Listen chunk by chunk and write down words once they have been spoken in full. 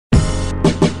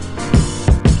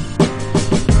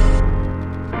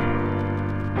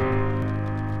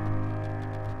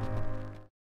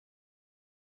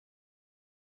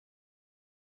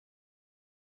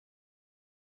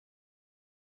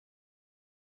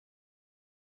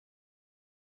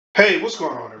Hey, what's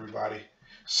going on, everybody?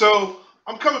 So,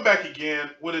 I'm coming back again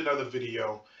with another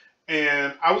video,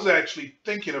 and I was actually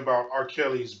thinking about R.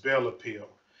 Kelly's bail appeal,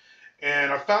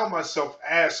 and I found myself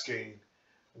asking,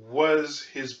 was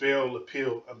his bail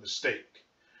appeal a mistake?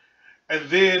 And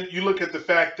then you look at the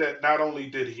fact that not only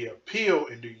did he appeal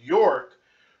in New York,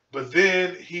 but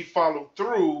then he followed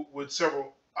through with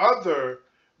several other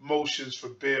motions for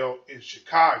bail in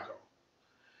Chicago.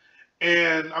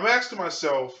 And I'm asking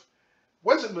myself,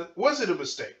 was it a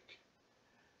mistake?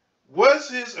 Was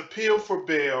his appeal for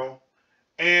bail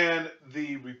and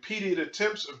the repeated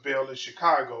attempts of bail in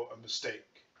Chicago a mistake?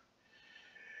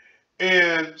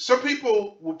 And some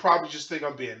people will probably just think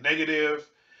I'm being negative,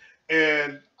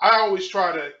 and I always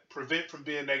try to prevent from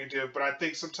being negative, but I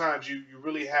think sometimes you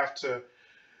really have to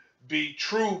be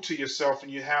true to yourself,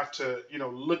 and you have to,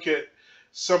 look at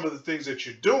some of the things that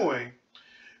you're doing,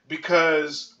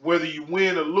 because whether you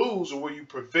win or lose, or whether you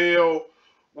prevail,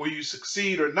 or you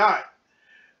succeed or not,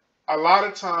 a lot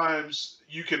of times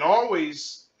you can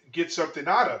always get something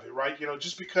out of it, right?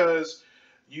 Just because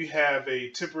you have a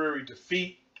temporary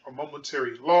defeat or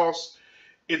momentary loss,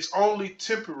 it's only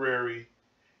temporary,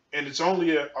 and it's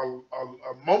only a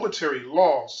momentary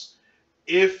loss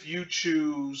if you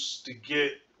choose to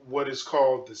get what is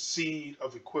called the seed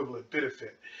of equivalent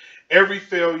benefit. Every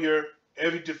failure,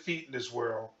 every defeat in this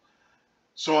world,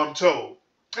 so I'm told,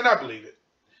 and I believe it,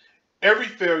 every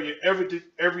failure,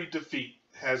 every defeat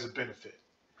has a benefit.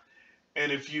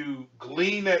 And if you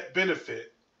glean that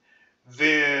benefit,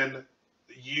 then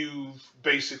you've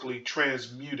basically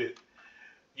transmuted.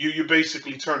 You're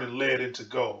basically turning lead into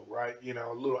gold, right?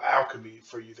 A little alchemy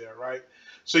for you there, right?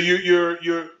 So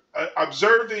you're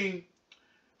observing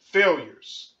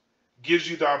failures gives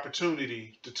you the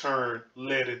opportunity to turn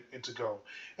lead into gold,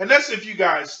 and that's if you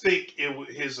guys think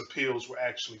his appeals were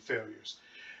actually failures.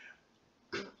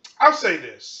 I'll say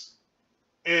this,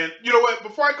 and you know what?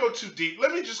 Before I go too deep,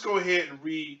 let me just go ahead and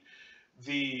read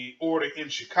the order in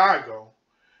Chicago.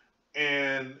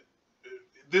 And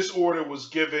this order was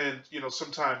given,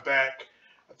 sometime back.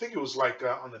 I think it was like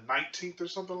on the 19th or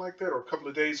something like that, or a couple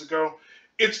of days ago.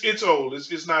 It's old.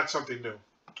 It's not something new.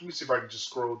 Let me see if I can just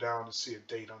scroll down and see a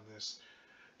date on this.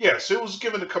 Yes, it was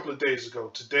given a couple of days ago.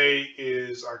 Today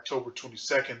is October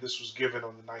 22nd. This was given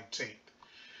on the 19th.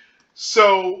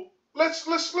 So let's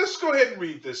go ahead and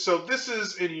read this. So this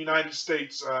is in the United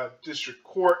States District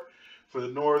Court for the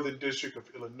Northern District of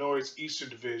Illinois, Eastern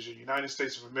Division, United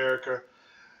States of America,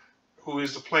 who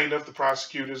is the plaintiff, the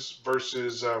prosecutors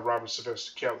versus Robert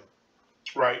Sylvester Kelly,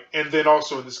 right? And then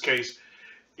also in this case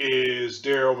is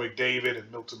Daryl McDavid and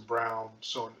Milton Brown,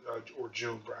 or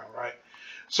June Brown, right?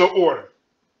 So order.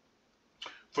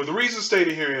 For the reasons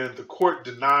stated herein, the court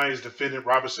denies defendant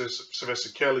Robert Sylvester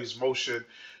Kelly's motion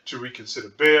to reconsider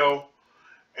bail,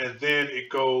 and then it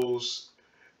goes,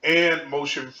 and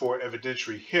motion for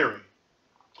evidentiary hearing.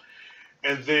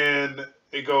 And then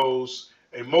it goes,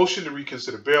 a motion to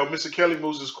reconsider bail. Mr. Kelly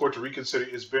moves this court to reconsider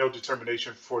his bail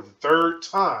determination for the third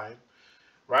time,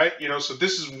 right? So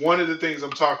this is one of the things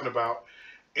I'm talking about,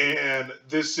 and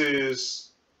this is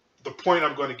the point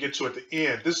I'm going to get to at the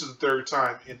end. This is the third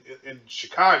time in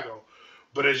Chicago,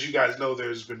 but as you guys know,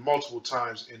 there's been multiple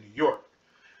times in New York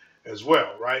as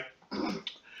well, right?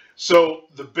 So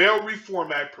the Bail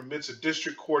Reform Act permits a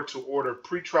district court to order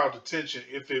pretrial detention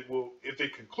if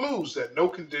it concludes that no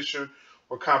condition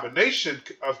or combination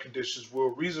of conditions will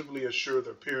reasonably assure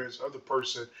the appearance of the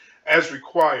person as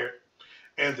required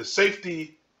and the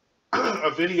safety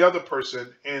of any other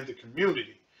person and the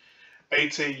community.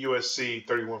 18 USC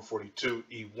 3142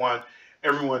 E1.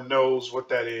 Everyone knows what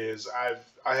that is.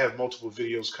 I have multiple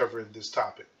videos covering this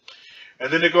topic.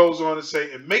 And then it goes on to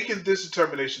say, in making this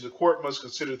determination, the court must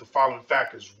consider the following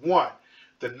factors. 1,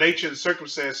 the nature and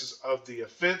circumstances of the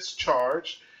offense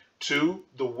charged. 2,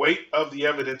 the weight of the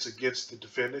evidence against the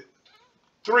defendant.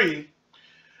 3,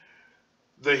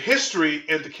 the history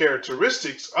and the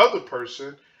characteristics of the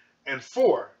person. And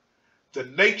 4, the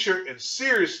nature and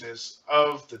seriousness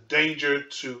of the danger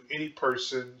to any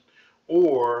person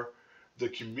or the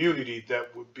community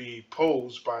that would be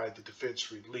posed by the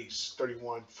defense release,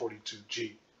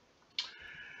 3142G.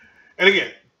 And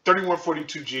again,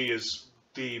 3142G is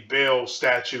the bail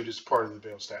statute, is part of the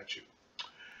bail statute.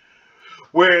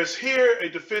 Whereas here, a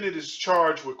defendant is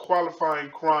charged with qualifying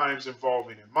crimes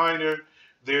involving a minor,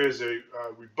 there is a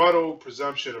rebuttal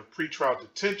presumption of pretrial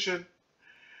detention.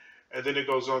 And then it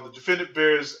goes on, the defendant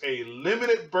bears a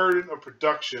limited burden of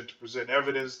production to present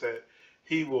evidence that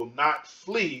he will not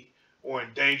flee or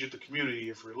endanger the community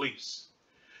if released.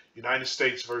 United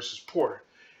States versus Porter.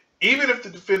 Even if the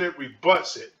defendant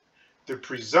rebuts it, the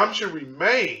presumption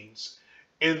remains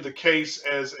in the case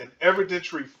as an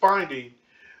evidentiary finding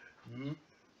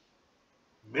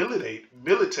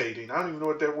militating. I don't even know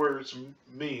what that word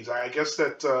means. I guess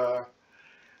that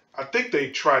I think they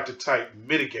tried to type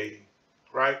mitigating,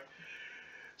 right?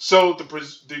 So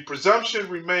the presumption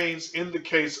remains in the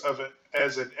case of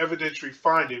as an evidentiary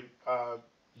finding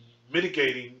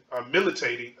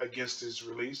militating against his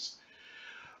release,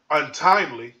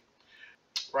 untimely,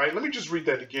 right? Let me just read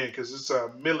that again because it's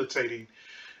a militating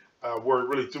word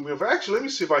really threw me off. Actually, let me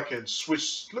see if I can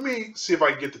switch. Let me see if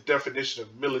I can get the definition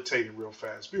of militating real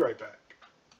fast. Be right back.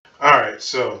 All right,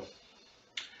 so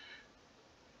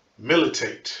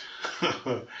militate,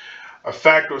 a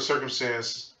fact or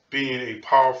circumstance being a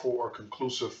powerful or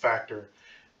conclusive factor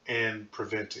in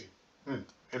preventing.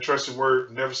 Interesting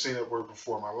word. Never seen that word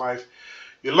before in my life.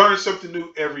 You learn something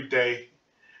new every day.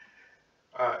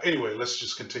 Anyway, let's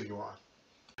just continue on.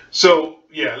 So,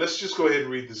 yeah, let's just go ahead and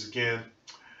read this again.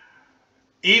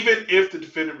 Even if the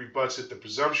defendant rebuts it, the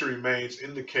presumption remains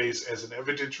in the case as an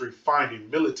evidentiary finding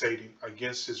militating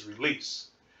against his release.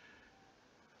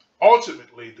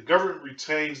 Ultimately, the government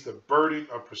retains the burden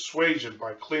of persuasion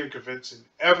by clear and convincing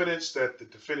evidence that the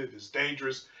defendant is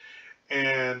dangerous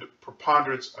and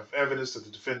preponderance of evidence that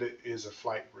the defendant is a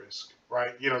flight risk,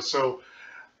 right? So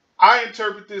I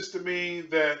interpret this to mean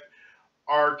that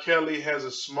R. Kelly has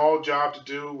a small job to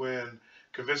do when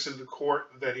convincing the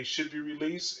court that he should be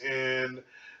released, and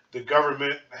the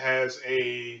government has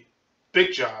a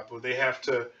big job where they have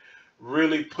to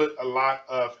really put a lot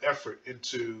of effort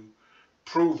into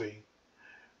proving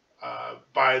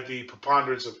by the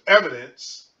preponderance of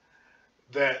evidence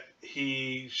that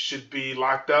he should be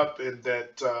locked up, and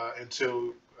that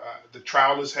until the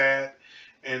trial is had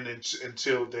and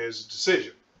until there's a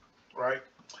decision, right?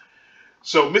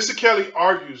 So Mr. Kelly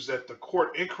argues that the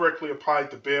court incorrectly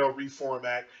applied the Bail Reform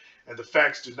Act and the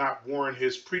facts do not warrant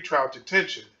his pretrial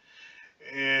detention.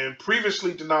 And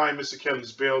previously denying Mr.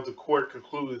 Kelly's bail, the court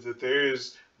concluded that there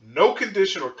is no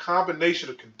condition or combination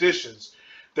of conditions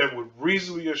that would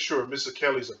reasonably assure Mr.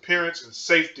 Kelly's appearance and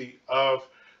safety of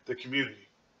the community.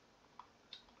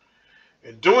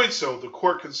 In doing so, the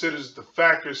court considers the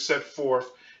factors set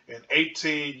forth in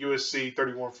 18 U.S.C.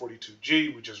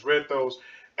 3142G, we just read those,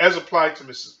 as applied to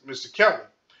Mr. Kelly.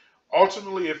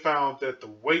 Ultimately, it found that the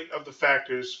weight of the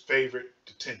factors favored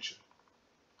detention.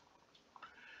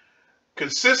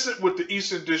 Consistent with the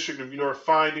Eastern District of New York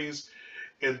findings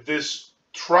in this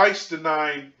thrice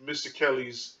denying Mr.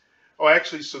 Kelly's,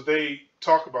 so they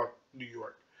talk about New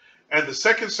York, and the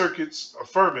Second Circuit's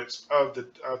affirmance of the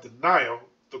denial,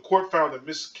 the court found that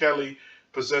Mr. Kelly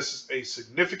possesses a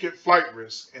significant flight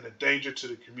risk and a danger to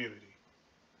the community.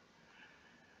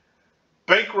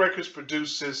 Bank records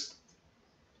produced since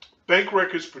then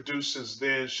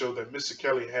show that Mr.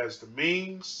 Kelly has the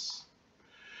means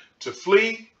to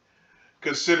flee,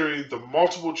 considering the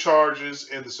multiple charges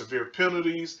and the severe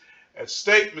penalties at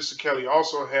stake. Mr. Kelly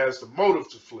also has the motive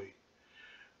to flee.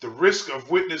 The risk of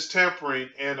witness tampering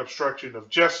and obstruction of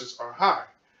justice are high,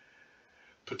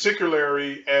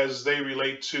 particularly as they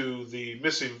relate to the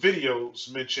missing videos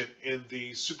mentioned in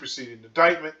the superseding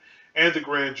indictment and the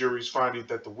grand jury's finding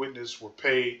that the witness were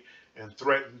paid and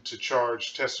threatened to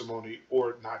charge testimony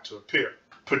or not to appear.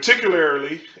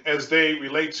 Particularly as they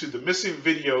relate to the missing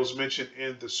videos mentioned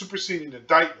in the superseding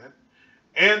indictment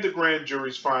and the grand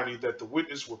jury's finding that the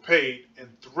witness were paid and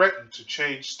threatened to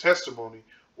change testimony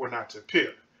or not to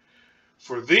appear.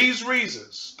 For these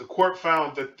reasons, the court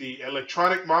found that the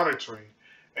electronic monitoring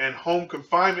and home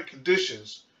confinement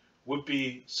conditions would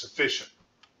be sufficient.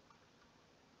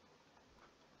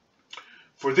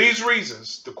 For these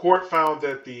reasons, the court found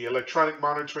that the electronic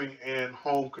monitoring and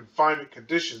home confinement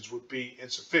conditions would be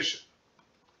insufficient.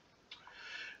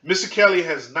 Mr. Kelly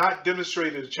has not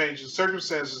demonstrated a change in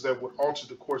circumstances that would alter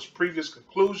the court's previous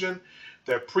conclusion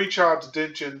that pretrial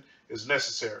detention is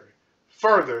necessary.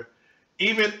 Further,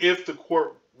 even if the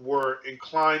court were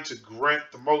inclined to grant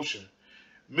the motion,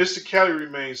 Mr. Kelly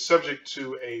remains subject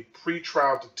to a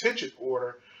pretrial detention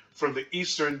order from the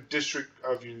Eastern District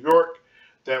of New York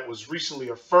that was recently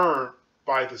affirmed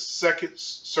by the Second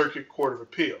Circuit Court of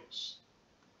Appeals.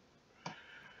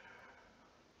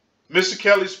 Mr.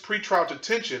 Kelly's pretrial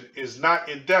detention is not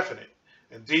indefinite.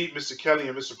 Indeed, Mr. Kelly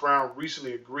and Mr. Brown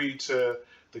recently agreed to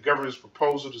the government's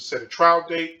proposal to set a trial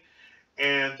date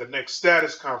and the next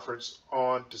status conference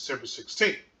on December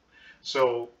 16th.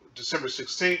 So December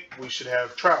 16th, we should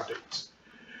have trial dates.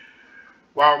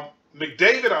 While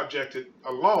McDavid objected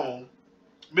alone,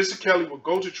 Mr. Kelly will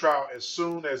go to trial as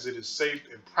soon as it is safe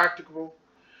and practicable.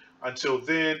 Until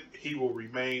then, he will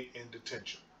remain in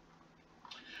detention.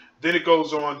 Then it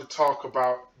goes on to talk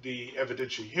about the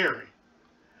evidentiary hearing.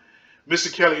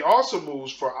 Mr. Kelly also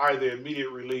moves for either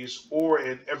immediate release or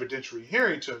an evidentiary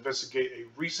hearing to investigate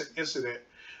a recent incident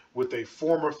with a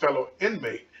former fellow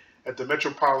inmate at the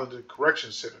Metropolitan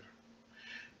Correction Center.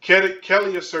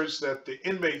 Kelly asserts that the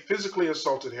inmate physically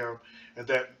assaulted him and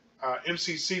that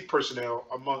MCC personnel,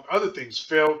 among other things,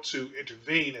 failed to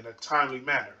intervene in a timely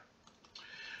manner.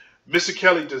 Mr.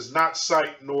 Kelly does not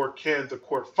cite nor can the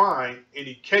court find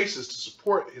any cases to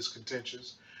support his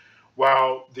contentions.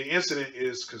 While the incident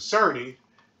is concerning,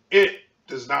 it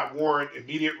does not warrant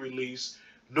immediate release,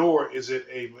 nor is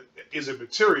it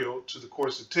material to the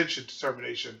court's detention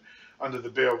determination under the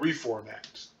Bail Reform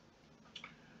Act.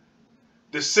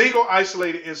 This single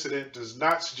isolated incident does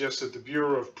not suggest that the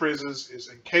Bureau of Prisons is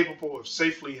incapable of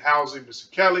safely housing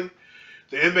Mr. Kelly.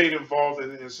 The inmate involved in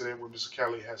the incident with Mr.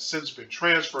 Kelly has since been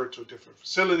transferred to a different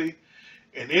facility.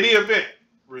 In any event,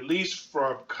 release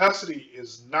from custody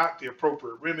is not the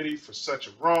appropriate remedy for such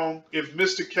a wrong. If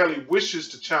Mr. Kelly wishes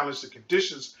to challenge the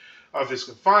conditions of his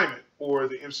confinement or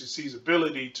the MCC's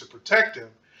ability to protect him,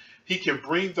 he can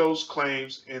bring those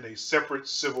claims in a separate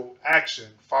civil action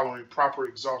following proper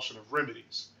exhaustion of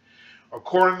remedies.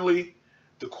 Accordingly,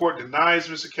 the court denies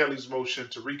Mr. Kelly's motion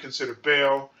to reconsider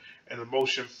bail and a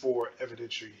motion for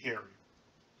evidentiary hearing.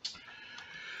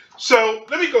 So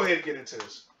let me go ahead and get into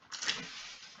this.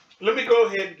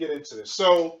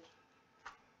 So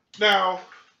now,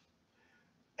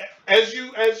 as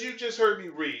you just heard me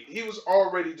read, he was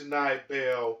already denied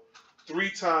bail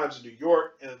 3 times in New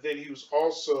York, and then he was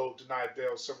also denied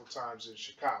bail several times in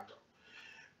Chicago.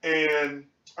 And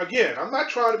again, I'm not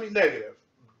trying to be negative.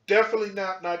 Definitely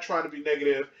not trying to be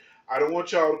negative. I don't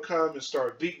want y'all to come and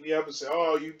start beating me up and say,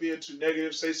 oh, you being too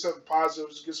negative, say something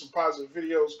positive, get some positive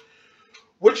videos.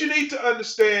 What you need to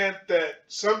understand that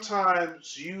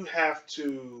sometimes you have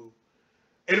to,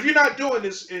 and if you're not doing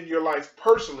this in your life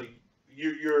personally,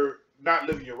 you're not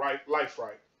living your life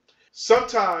right.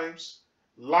 Sometimes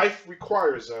life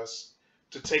requires us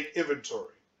to take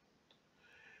inventory.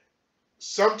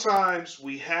 Sometimes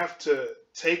we have to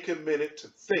take a minute to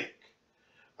think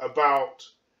about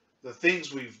the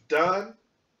things we've done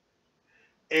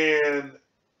and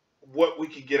what we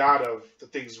can get out of the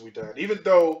things we've done. Even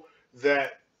though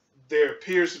that there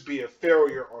appears to be a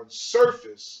failure on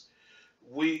surface,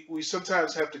 we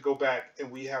sometimes have to go back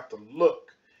and we have to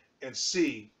look and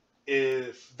see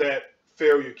if that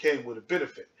failure came with a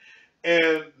benefit.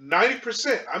 And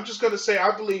 90%, I'm just going to say,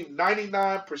 I believe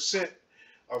 99%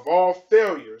 of all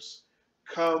failures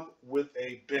come with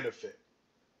a benefit.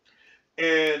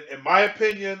 And in my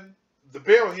opinion, the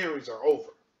bail hearings are over.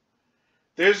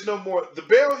 There's no more. The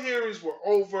bail hearings were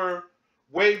over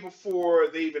way before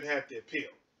they even had the appeal.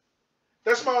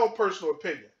 That's my own personal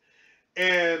opinion.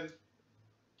 And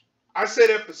I say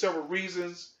that for several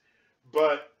reasons,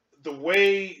 but the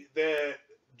way that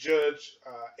Judge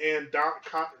Ann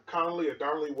Connolly, or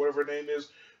Donnelly, whatever her name is,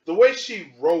 the way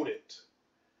she wrote it,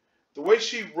 the way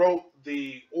she wrote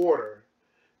the order,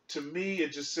 to me,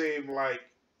 it just seemed like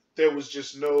there was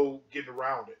just no getting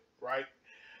around it, right?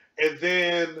 And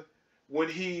then when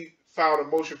he filed a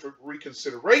motion for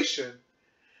reconsideration,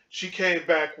 she came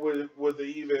back with an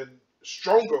even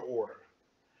stronger order.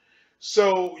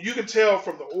 So you can tell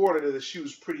from the order that she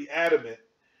was pretty adamant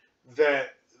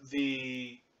that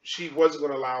she wasn't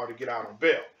going to allow her to get out on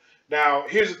bail. Now,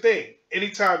 here's the thing.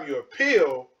 Anytime you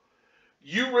appeal,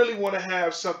 you really want to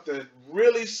have something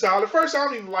really solid. First, I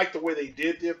don't even like the way they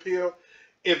did the appeal.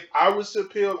 If I was to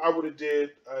appeal, I would have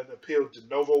did an appeal de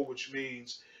novo, which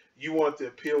means you want the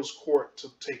appeals court to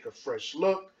take a fresh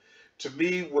look. To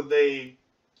me, when they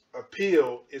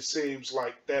appeal, it seems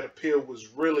like that appeal was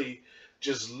really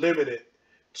just limited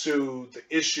to the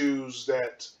issues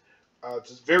that,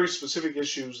 very specific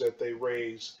issues that they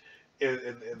raised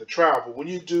in the trial. But when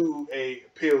you do a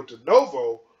appeal de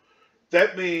novo,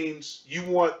 that means you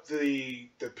want the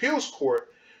appeals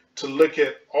court to look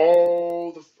at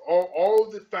all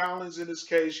the filings in this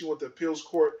case. You want the appeals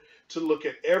court to look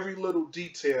at every little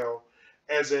detail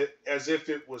as if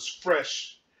it was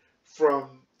fresh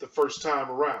from the first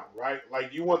time around, right?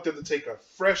 Like you want them to take a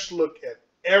fresh look at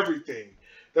everything.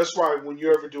 That's why when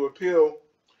you ever do appeal,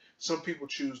 some people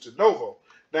choose de novo.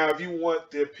 Now, if you want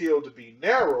the appeal to be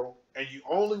narrow and you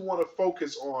only want to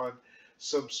focus on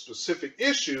some specific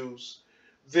issues,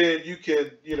 then you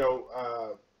can,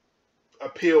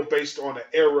 appeal based on an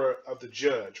error of the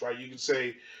judge, right? You can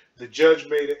say the judge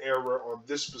made an error on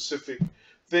this specific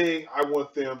thing. I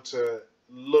want them to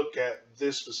look at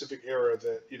this specific error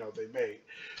that they made.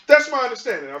 That's my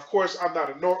understanding. Of course, I'm not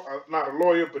a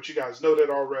lawyer, but you guys know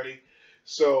that already.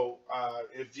 So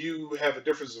if you have a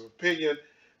difference of opinion,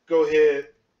 go ahead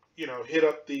hit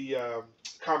up the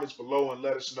comments below and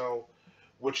let us know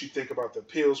what you think about the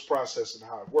appeals process and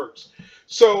how it works.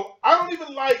 So I don't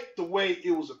even like the way it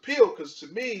was appealed, because to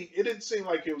me, it didn't seem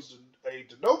like it was a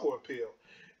de novo appeal.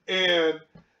 And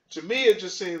to me, it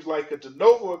just seems like a de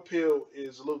novo appeal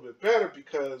is a little bit better,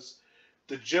 because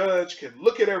the judge can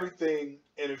look at everything,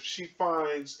 and if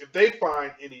they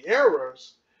find any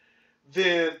errors,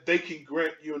 then they can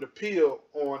grant you an appeal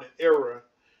on an error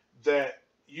that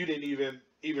you didn't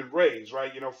even raise,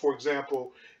 right? For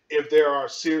example, if there are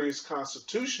serious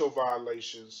constitutional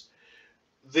violations,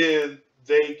 then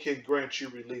they can grant you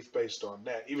relief based on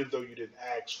that, even though you didn't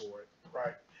ask for it,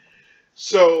 right?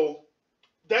 So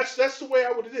that's the way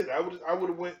I would have did it. I would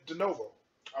have went de novo.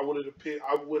 I would have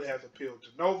appealed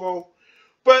de novo,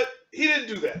 but he didn't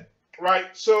do that, right?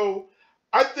 So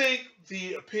I think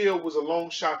the appeal was a long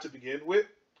shot to begin with,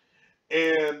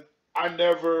 and I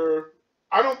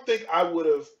don't think I would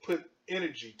have put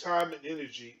time and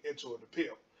energy into an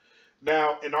appeal.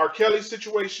 Now, in R. Kelly's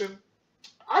situation,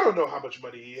 I don't know how much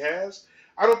money he has.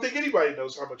 I don't think anybody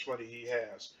knows how much money he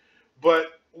has.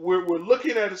 But we're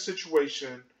looking at a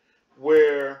situation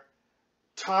where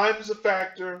time is a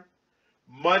factor,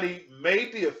 money may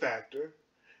be a factor,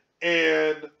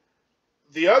 and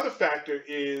the other factor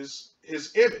is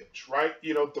his image, right?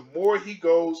 The more he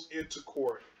goes into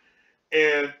court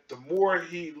and the more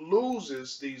he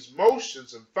loses these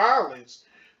motions and filings,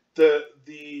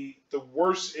 the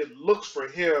worse it looks for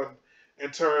him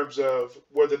in terms of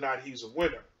whether or not he's a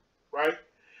winner, right?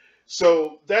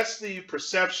 So that's the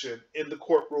perception in the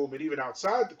courtroom and even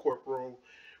outside the courtroom.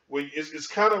 When it's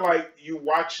kind of like you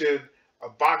watching a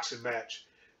boxing match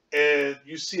and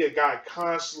you see a guy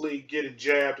constantly getting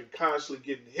jabbed and constantly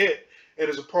getting hit, and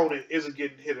his opponent isn't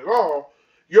getting hit at all.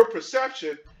 Your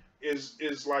perception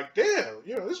is like, damn,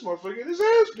 this motherfucker getting his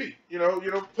ass beat.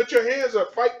 Put your hands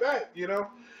up, fight back.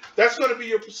 That's going to be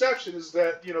your perception, is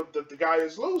that that the guy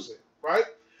is losing, right?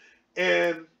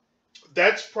 And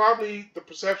that's probably the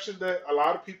perception that a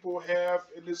lot of people have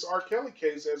in this R. Kelly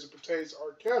case as it pertains to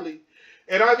R. Kelly.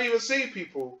 And I've even seen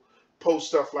people post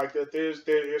stuff like that.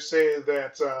 They're saying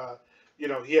that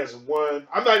he hasn't won.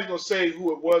 I'm not even going to say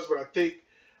who it was, but I think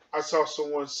I saw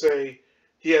someone say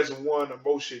he hasn't won a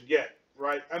motion yet,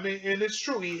 right? I mean, and it's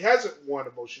true, he hasn't won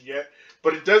a motion yet,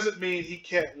 but it doesn't mean he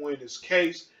can't win his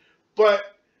case.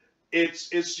 But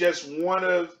it's just one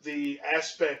of the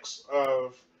aspects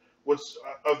of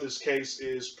this case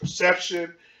is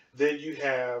perception. Then you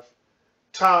have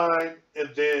time, and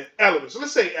then elements. So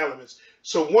let's say elements.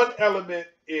 So one element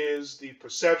is the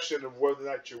perception of whether or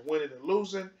not you're winning and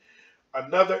losing.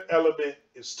 Another element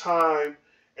is time,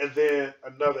 and then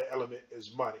another element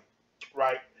is money,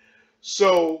 right?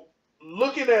 So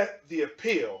looking at the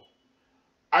appeal,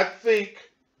 I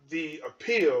think the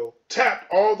appeal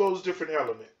tapped all those different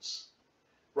elements,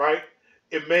 right?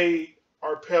 It made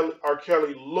R.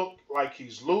 Kelly look like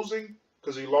he's losing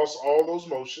because he lost all those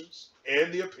motions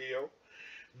and the appeal.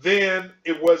 Then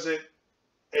it wasn't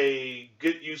a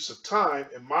good use of time,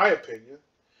 in my opinion,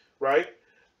 right?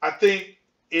 I think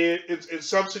it's in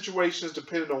some situations,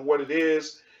 depending on what it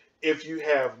is, if you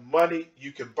have money,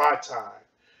 you can buy time.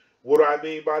 What do I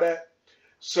mean by that?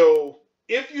 So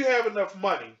if you have enough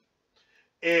money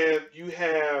and you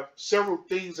have several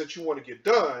things that you want to get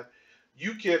done,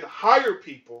 you can hire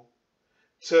people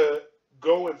to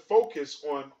go and focus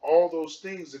on all those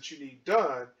things that you need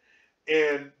done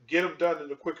and get them done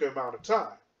in a quicker amount of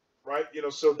time, right?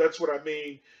 So that's what I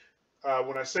mean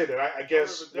when I say that. I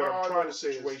guess what I'm trying to say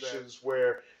is situations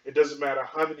where it doesn't matter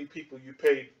how many people you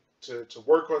pay to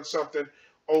work on something,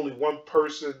 only one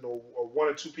person or one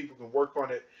or two people can work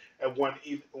on it at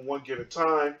one given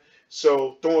time.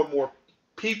 So throwing more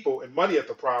people and money at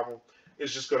the problem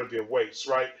is just going to be a waste,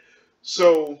 right?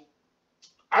 So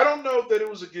I don't know that it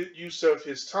was a good use of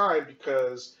his time,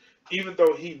 because even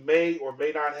though he may or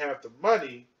may not have the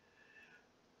money,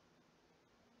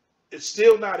 it's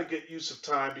still not a good use of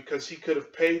time, because he could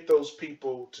have paid those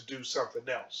people to do something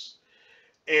else.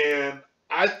 And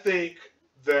I think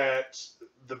that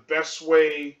the best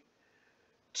way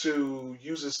to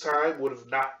use his time would have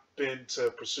not been to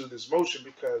pursue this motion,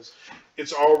 because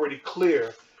it's already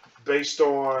clear, based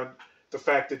on the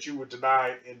fact that you were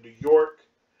denied in New York,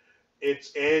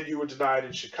 and you were denied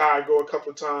in Chicago a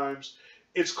couple of times.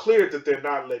 It's clear that they're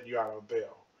not letting you out on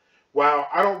bail. While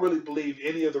I don't really believe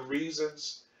any of the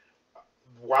reasons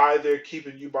why they're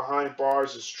keeping you behind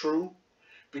bars is true,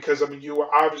 because I mean, you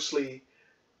were obviously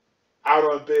out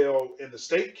on bail in the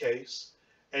state case,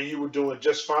 and you were doing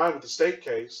just fine with the state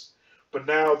case, but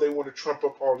now they want to trump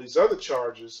up all these other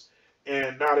charges,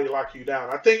 and now they lock you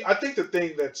down. I think the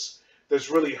thing that's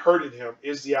really hurting him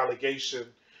is the allegation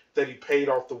that he paid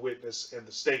off the witness in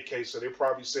the state case. So they're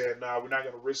probably saying, nah, we're not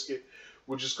going to risk it.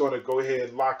 We're just going to go ahead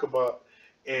and lock him up.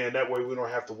 And that way we don't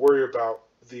have to worry about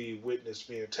the witness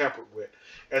being tampered with.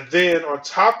 And then on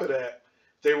top of that,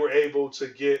 they were able to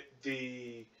get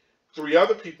the 3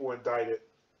 other people indicted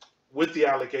with the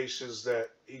allegations that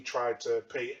he tried to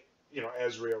pay,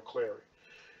 Azriel Clary.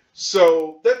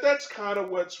 So that's kind of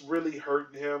what's really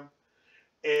hurting him.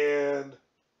 And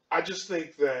I just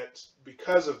think that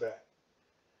because of that,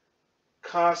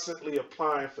 constantly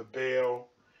applying for bail,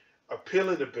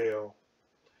 appealing to bail,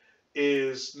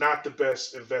 is not the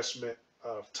best investment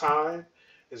of time.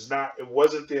 It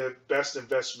wasn't the best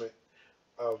investment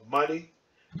of money.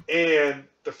 And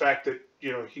the fact that,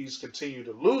 he's continued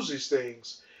to lose these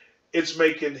things, it's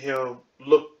making him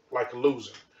look like a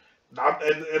loser.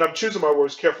 And I'm choosing my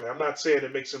words carefully. I'm not saying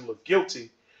it makes him look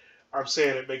guilty. I'm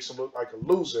saying it makes him look like a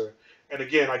loser. And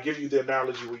again, I give you the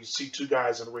analogy where you see 2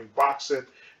 guys in the ring boxing,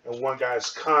 and one guy is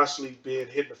constantly being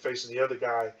hit in the face, and the other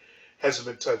guy hasn't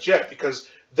been touched yet. Because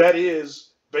that is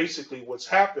basically what's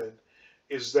happened,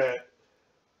 is that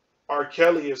R.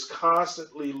 Kelly is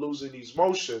constantly losing these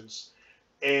motions,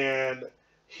 and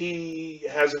he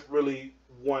hasn't really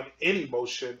won any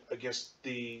motion against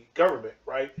the government,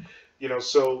 right?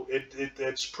 So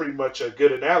it's pretty much a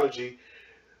good analogy.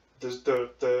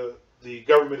 The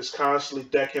government is constantly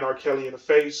decking R. Kelly in the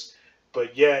face,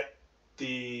 but yet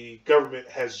the government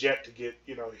has yet to get,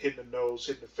 hit in the nose,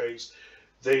 hit in the face.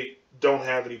 They don't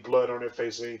have any blood on their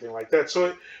face or anything like that.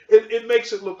 So it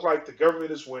makes it look like the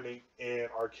government is winning and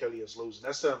R. Kelly is losing.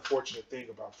 That's the unfortunate thing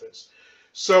about this.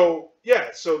 So,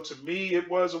 so to me, it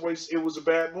was a waste. It was a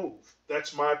bad move.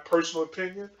 That's my personal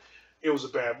opinion. It was a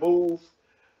bad move.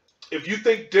 If you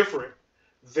think different,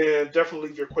 then definitely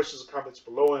leave your questions and comments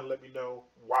below and let me know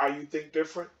why you think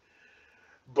different.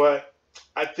 But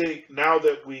I think now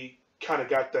that we kind of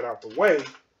got that out the way,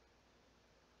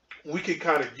 we can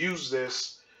kind of use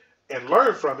this and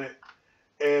learn from it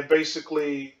and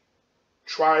basically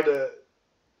try to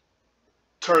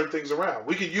turn things around.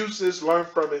 We can use this, learn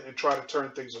from it, and try to turn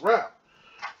things around.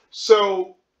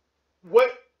 So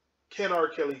what can R.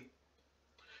 Kelly...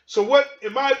 So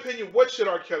in my opinion, what should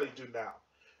R. Kelly do now?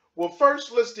 Well,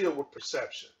 first, let's deal with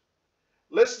perception.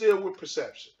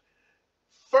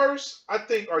 First, I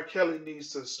think R. Kelly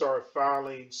needs to start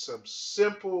filing some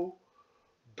simple,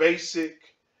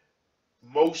 basic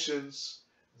motions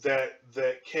that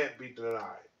can't be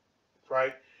denied,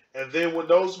 right? And then when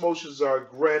those motions are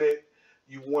granted,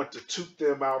 you want to toot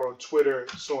them out on Twitter,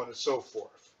 so on and so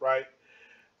forth, right?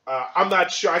 I'm not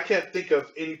sure. I can't think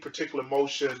of any particular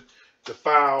motion to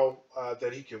file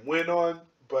that he can win on,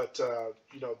 but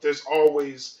there's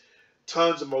always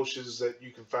tons of motions that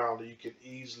you can file that you can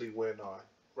easily win on,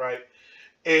 right?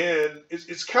 And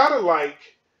it's kind of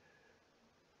like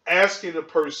asking a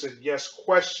person yes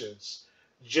questions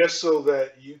just so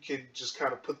that you can just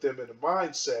kind of put them in a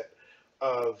mindset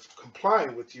of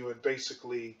complying with you and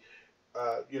basically,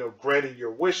 granting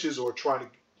your wishes or trying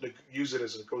to use it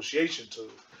as a negotiation tool,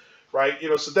 right?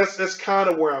 So that's kind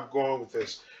of where I'm going with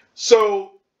this.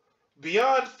 So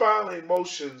beyond filing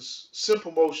motions,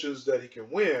 simple motions that he can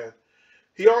win,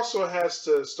 he also has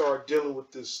to start dealing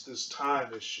with this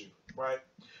time issue, right?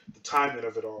 The timing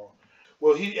of it all.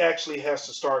 Well, he actually has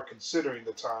to start considering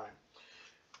the time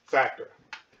factor.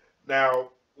 Now,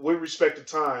 with respect to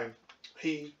time,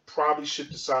 he probably should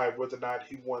decide whether or not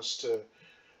he wants to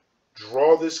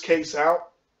draw this case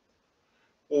out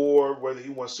or whether he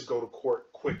wants to go to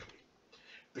court quickly.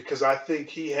 Because I think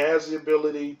he has the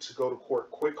ability to go to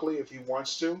court quickly if he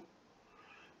wants to.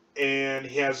 And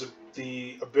he has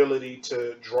the ability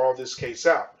to draw this case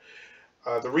out.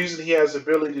 The reason he has the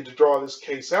ability to draw this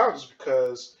case out is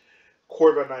because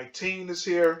COVID-19 is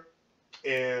here.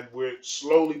 And we're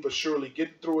slowly but surely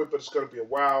getting through it. But it's going to be a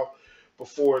while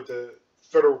before the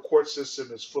federal court system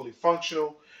is fully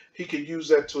functional. He can use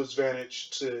that to his advantage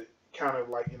to kind of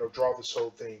draw this whole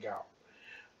thing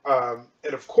out.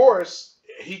 And of course,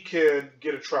 he can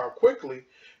get a trial quickly.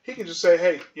 He can just say,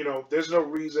 hey, there's no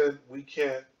reason we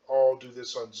can't all do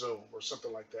this on Zoom or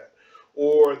something like that.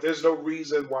 Or there's no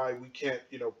reason why we can't,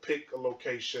 pick a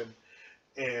location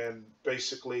and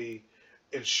basically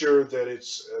ensure that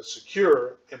it's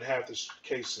secure and have this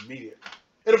case immediate.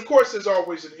 And of course, there's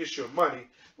always an issue of money.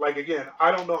 Like, again,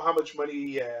 I don't know how much money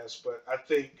he has, but I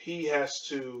think he has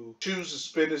to choose to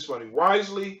spend his money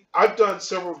wisely. I've done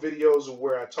several videos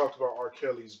where I talked about R.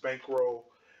 Kelly's bankroll.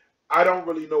 I don't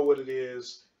really know what it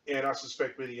is, and I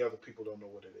suspect many other people don't know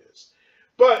what it is.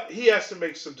 But he has to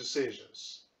make some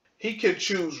decisions. He can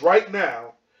choose right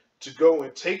now to go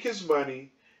and take his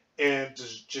money and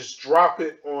just drop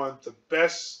it on the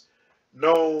best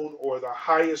known or the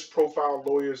highest profile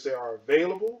lawyers that are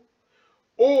available,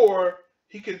 or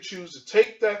he can choose to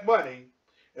take that money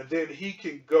and then he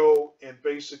can go and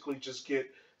basically just get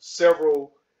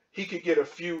several, he can get a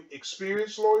few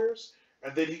experienced lawyers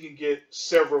and then he can get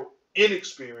several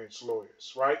inexperienced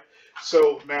lawyers, right?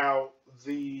 So now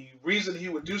the reason he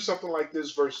would do something like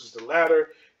this versus the latter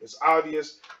is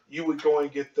obvious. You would go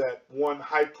and get that one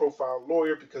high profile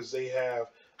lawyer because they have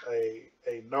a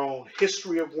known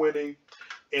history of winning,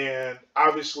 and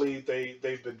obviously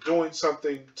they've been doing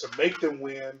something to make them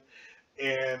win,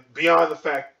 and beyond the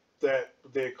fact that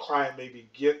their client may be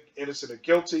innocent or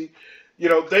guilty,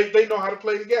 they know how to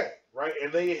play the game, right?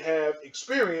 And they have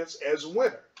experience as a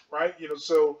winner, right?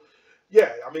 So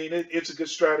yeah, I mean it's a good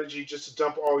strategy just to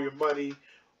dump all your money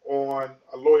on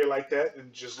a lawyer like that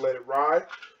and just let it ride.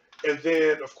 And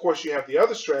then of course you have the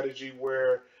other strategy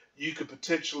where you could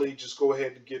potentially just go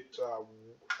ahead and get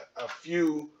a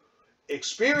few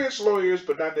experienced lawyers,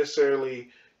 but not necessarily,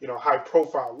 high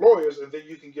profile lawyers, and then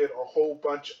you can get a whole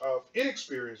bunch of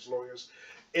inexperienced lawyers.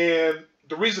 And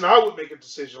the reason I would make a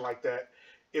decision like that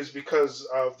is because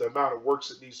of the amount of work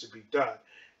that needs to be done.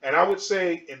 And I would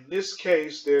say in this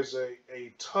case, there's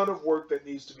a ton of work that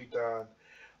needs to be done.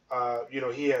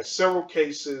 He has several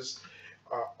cases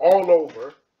all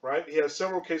over, right? He has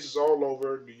several cases all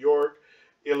over New York,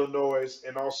 Illinois,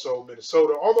 and also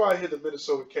Minnesota. Although I hear the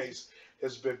Minnesota case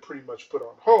has been pretty much put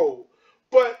on hold,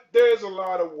 but there's a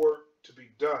lot of work to be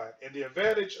done. And the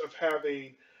advantage of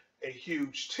having a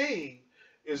huge team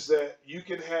is that you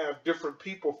can have different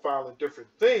people filing different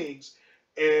things,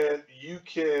 and you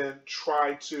can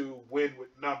try to win with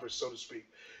numbers, so to speak.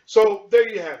 So there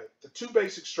you have it. The two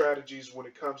basic strategies when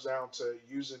it comes down to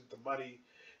using the money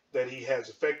that he has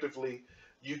effectively.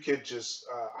 You can just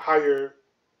hire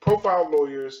profile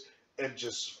lawyers and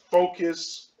just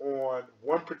focus on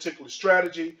one particular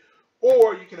strategy,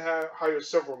 or you can hire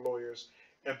several lawyers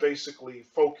and basically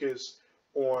focus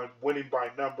on winning by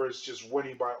numbers, just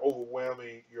winning by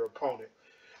overwhelming your opponent.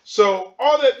 So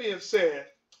all that being said,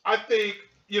 I think,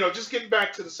 just getting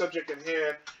back to the subject at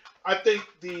hand, I think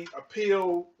the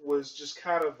appeal was just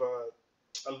kind of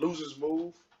a loser's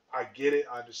move. I get it.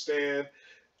 I understand.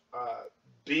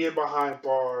 Being behind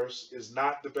bars is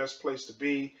not the best place to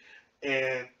be,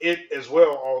 and it as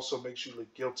well also makes you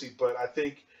look guilty. But I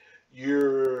think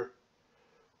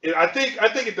I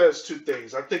think it does two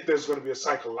things. I think there's going to be a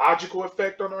psychological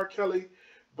effect on R. Kelly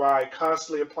by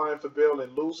constantly applying for bail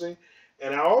and losing,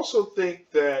 and I also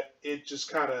think that it just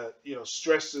kind of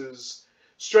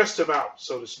stressed him out,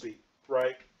 so to speak,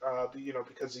 right?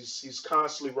 Because he's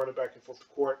constantly running back and forth to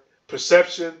court.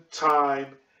 Perception,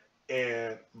 time,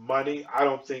 and money. I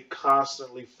don't think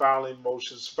constantly filing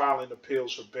motions, filing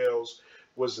appeals for bails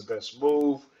was the best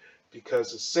move,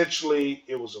 because essentially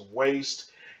it was a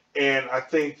waste. And I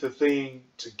think the thing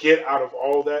to get out of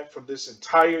all that from this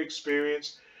entire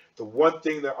experience, the one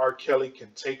thing that R. Kelly can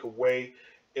take away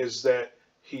is that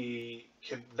he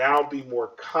can now be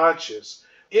more conscious.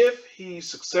 If he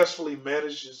successfully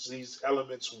manages these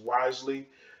elements wisely,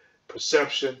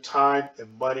 perception, time,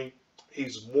 and money,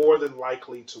 he's more than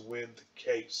likely to win the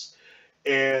case.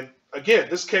 And again,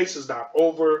 this case is not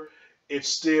over. It's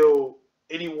still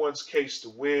anyone's case to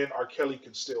win. R. Kelly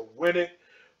can still win it.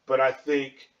 But I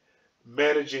think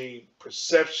managing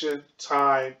perception,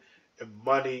 time, and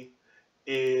money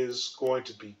is going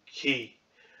to be key.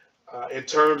 In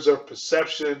terms of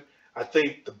perception, I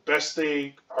think the best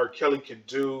thing R. Kelly can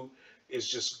do is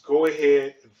just go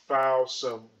ahead and file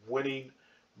some winning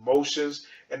motions.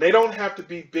 And they don't have to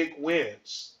be big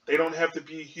wins. They don't have to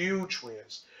be huge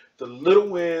wins. The little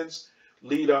wins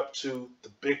lead up to the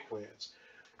big wins,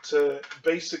 to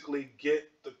basically get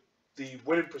the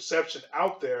winning perception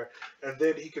out there, and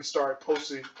then he can start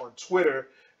posting on Twitter,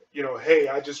 hey,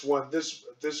 I just won this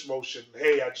motion.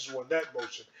 Hey, I just won that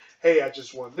motion. Hey, I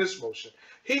just won this motion.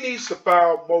 He needs to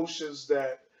file motions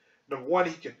that, number one,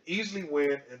 he can easily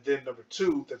win, and then number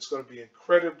two, that's going to be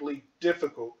incredibly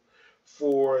difficult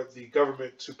for the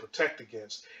government to protect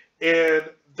against. And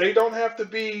they don't have to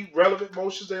be relevant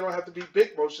motions. They don't have to be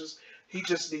big motions. He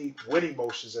just needs winning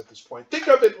motions at this point. Think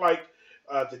of it like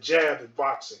the jab in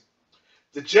boxing.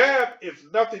 The jab,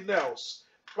 if nothing else,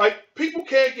 like, people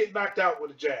can't get knocked out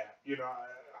with a jab.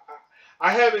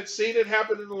 I haven't seen it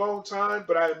happen in a long time,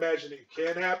 but I imagine it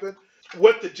can happen.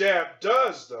 What the jab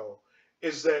does, though,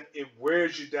 is that it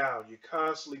wears you down. You're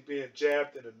constantly being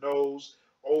jabbed in the nose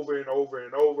over and over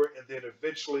and over, and then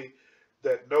eventually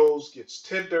that nose gets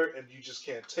tender and you just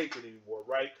can't take it anymore,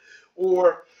 right?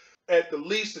 Or at the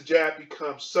least, the jab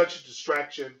becomes such a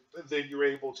distraction, and then you're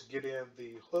able to get in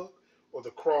the hook or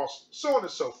the cross, so on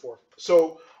and so forth.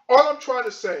 So all I'm trying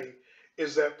to say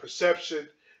is that perception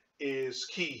is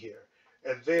key here.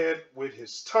 And then with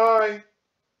his time,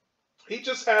 he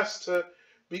just has to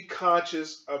be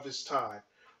conscious of his time.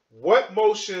 What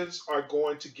motions are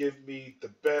going to give me the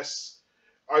best,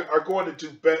 are going to do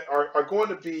better, are going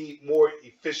to be more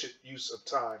efficient use of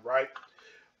time, right?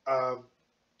 Um,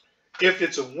 if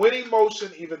it's a winning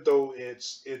motion, even though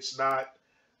it's not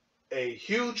a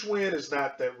huge win, is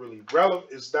not that really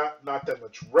relevant, is not that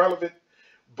much relevant,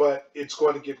 but it's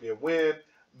going to give me a win.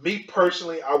 Me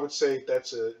personally, I would say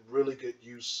that's a really good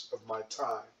use of my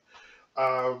time.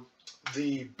 Um,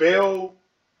 the bail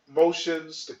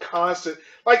motions, the constant,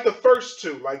 like the first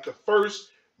two, like the first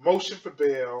motion for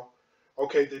bail,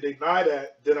 okay, they deny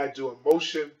that, then I do a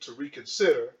motion to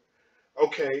reconsider,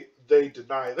 okay, they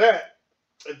deny that,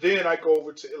 and then I go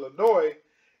over to Illinois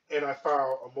and I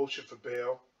file a motion for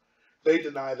bail, they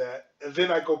deny that, and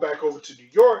then I go back over to New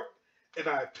York and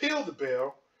I appeal the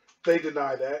bail, they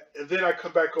deny that, and then I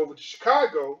come back over to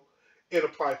Chicago and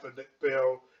apply for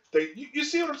bail. You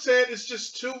see what I'm saying? It's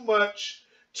just too much,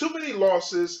 too many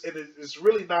losses, and it's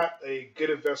really not a good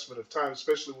investment of time,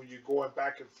 especially when you're going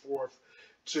back and forth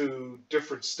to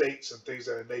different states and things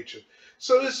of that nature.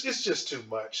 So it's just too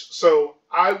much. So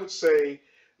I would say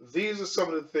these are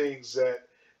some of the things that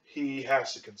he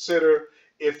has to consider.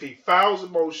 If he files a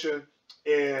motion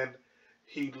and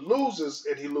he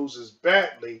loses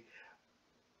badly,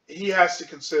 he has to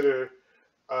consider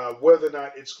whether or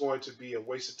not it's going to be a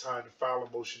waste of time to file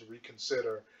a motion to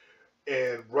reconsider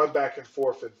and run back and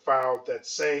forth and file that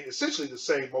same, essentially the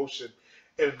same motion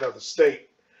in another state.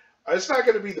 It's not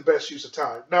going to be the best use of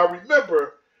time. Now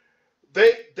remember,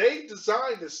 they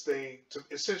designed this thing to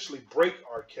essentially break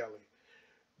R. Kelly.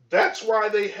 That's why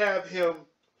they have him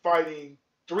fighting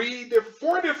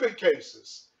four different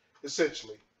cases,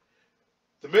 essentially.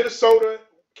 The Minnesota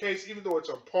case, even though it's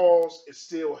on pause, it's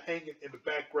still hanging in the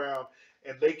background,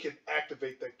 and they can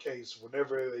activate that case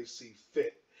whenever they see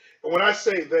fit. And when I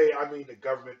say they, I mean the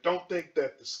government. Don't think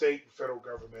that the state and federal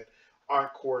government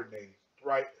aren't coordinating,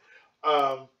 right?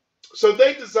 So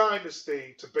they designed this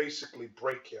thing to basically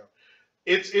break him.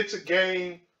 It's a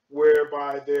game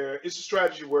whereby it's a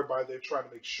strategy whereby they're trying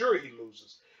to make sure he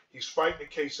loses. He's fighting a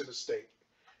case in the state,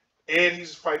 and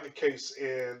he's fighting a case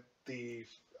in the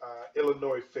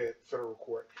Illinois federal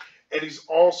court, and he's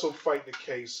also fighting a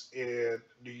case in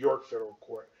New York federal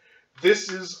court.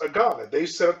 This is a gauntlet. They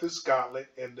set up this gauntlet,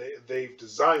 and they've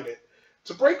designed it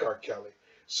to break R. Kelly.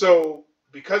 So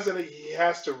because of it, he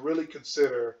has to really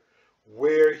consider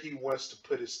where he wants to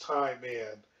put his time in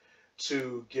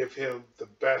to give him the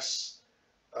best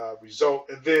result.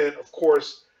 And then, of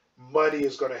course, money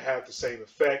is going to have the same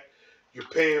effect. You're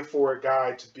paying for a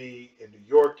guy to be in New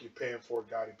York. You're paying for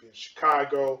a guy to be in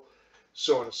Chicago,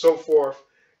 so on and so forth.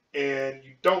 And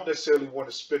you don't necessarily want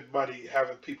to spend money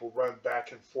having people run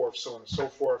back and forth, so on and so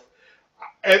forth.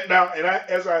 And now,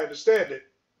 as I understand it,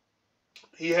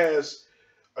 he has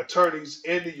attorneys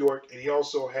in New York, and he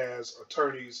also has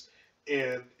attorneys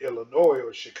in Illinois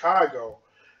or Chicago.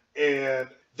 And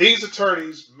these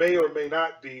attorneys may or may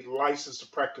not be licensed to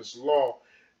practice law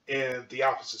in the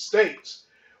opposite states.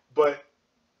 But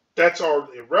that's all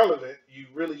irrelevant. You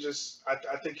really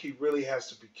I think he really has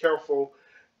to be careful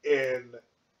and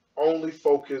only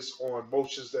focus on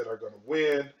motions that are going to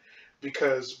win,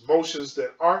 because motions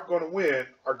that aren't going to win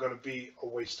are going to be a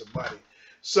waste of money.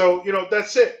 So,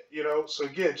 that's it. So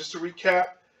again, just to recap,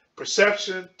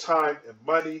 perception, time, and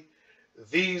money,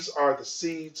 these are the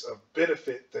seeds of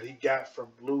benefit that he got from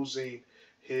losing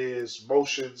his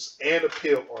motions and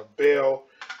appeal on bail.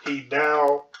 He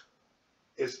now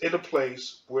is in a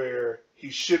place where he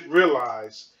should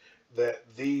realize that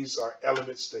these are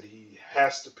elements that he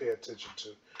has to pay attention to.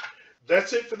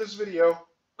 That's it for this video.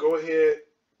 Go ahead,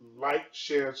 like,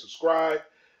 share, and subscribe.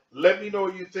 Let me know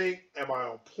what you think. Am I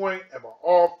on point? Am I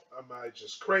off? Am I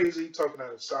just crazy, talking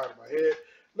out of the side of my head?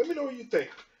 Let me know what you think.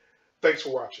 Thanks for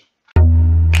watching.